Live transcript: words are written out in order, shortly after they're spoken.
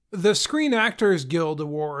The Screen Actors Guild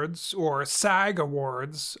Awards, or SAG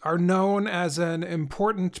Awards, are known as an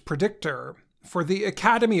important predictor for the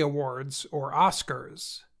Academy Awards, or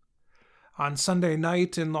Oscars. On Sunday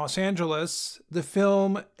night in Los Angeles, the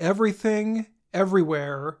film Everything,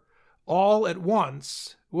 Everywhere, All at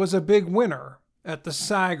Once was a big winner at the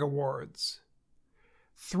SAG Awards.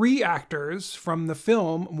 3 actors from the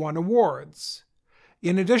film won awards.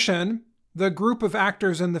 In addition, the group of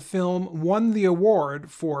actors in the film won the award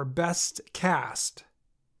for Best Cast.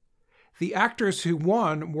 The actors who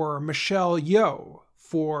won were Michelle Yeoh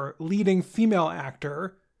for Leading Female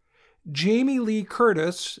Actor, Jamie Lee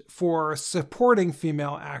Curtis for Supporting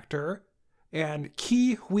Female Actor, and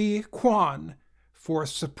Ke Huy Quan for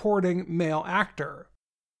Supporting Male Actor.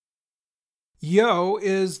 Yeoh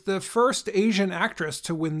is the first Asian actress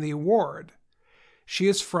to win the award. She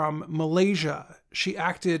is from Malaysia. She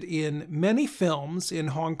acted in many films in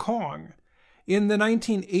Hong Kong in the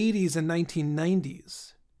 1980s and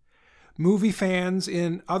 1990s. Movie fans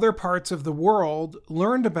in other parts of the world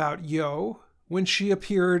learned about Yeoh when she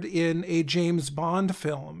appeared in a James Bond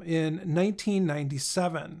film in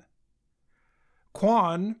 1997.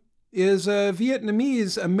 Quan is a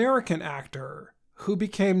Vietnamese-American actor who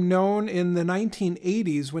became known in the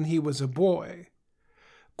 1980s when he was a boy.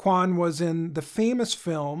 Quan was in the famous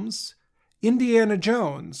films Indiana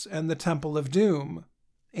Jones and the Temple of Doom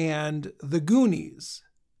and The Goonies.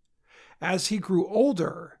 As he grew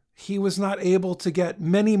older, he was not able to get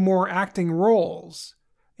many more acting roles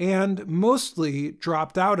and mostly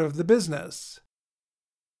dropped out of the business.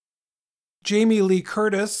 Jamie Lee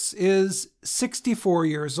Curtis is 64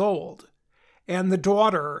 years old and the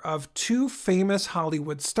daughter of 2 famous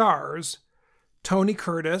Hollywood stars, Tony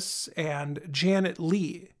Curtis and Janet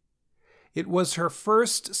Leigh. It was her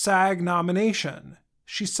first SAG nomination.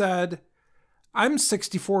 She said, "I'm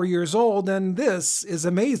 64 years old and this is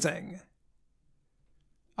amazing."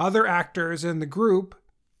 Other actors in the group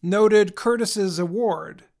noted Curtis's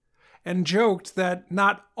award and joked that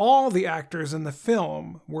not all the actors in the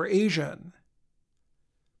film were Asian.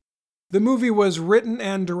 The movie was written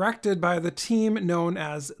and directed by the team known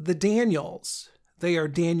as the Daniels. They are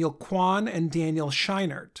Daniel Kwan and Daniel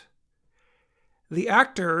Scheinert. The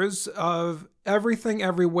actors of Everything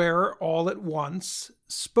Everywhere All at Once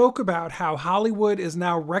spoke about how Hollywood is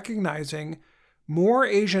now recognizing more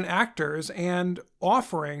Asian actors and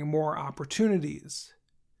offering more opportunities.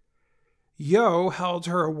 Yeoh held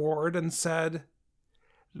her award and said,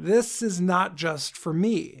 "This is not just for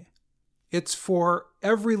me. It's for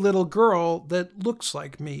every little girl that looks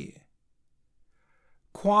like me."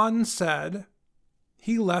 Quan said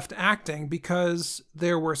he left acting because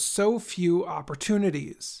there were so few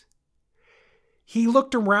opportunities. He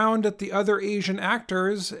looked around at the other Asian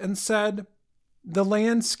actors and said, "The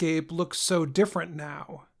landscape looks so different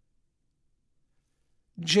now."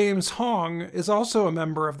 James Hong is also a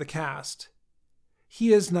member of the cast.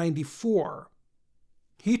 He is 94.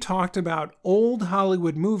 He talked about old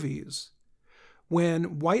Hollywood movies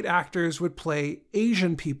when white actors would play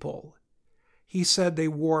Asian people. He said they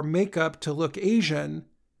wore makeup to look Asian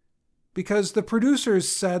because the producers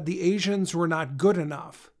said the Asians were not good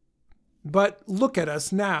enough. But look at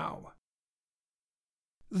us now.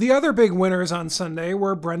 The other big winners on Sunday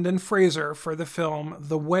were Brendan Fraser for the film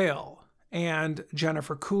The Whale, and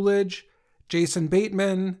Jennifer Coolidge, Jason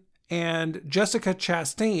Bateman, and Jessica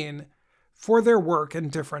Chastain for their work in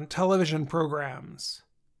different television programs.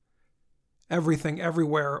 Everything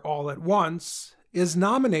Everywhere All at Once is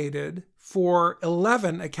nominated for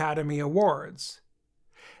 11 Academy Awards.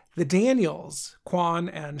 The Daniels, Quan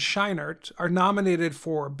and Scheinert, are nominated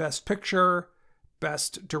for Best Picture,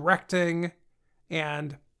 Best Directing,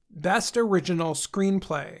 and Best Original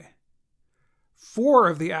Screenplay. 4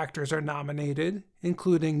 of the actors are nominated,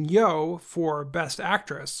 including Yeoh for Best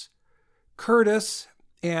Actress, Curtis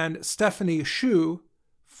and Stephanie Hsu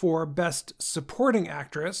for Best Supporting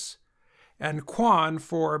Actress, and Quan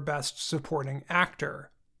for Best Supporting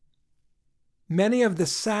Actor. Many of the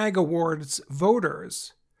SAG Awards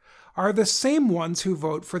voters are the same ones who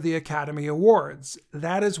vote for the Academy Awards.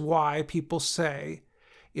 That is why people say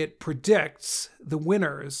it predicts the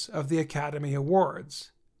winners of the Academy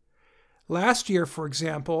Awards. Last year, for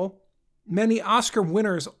example, many Oscar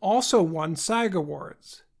winners also won SAG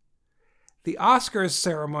Awards. The Oscars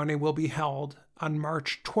ceremony will be held on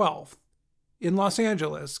March 12th in Los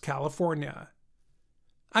Angeles, California.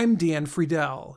 I'm Dan Friedel.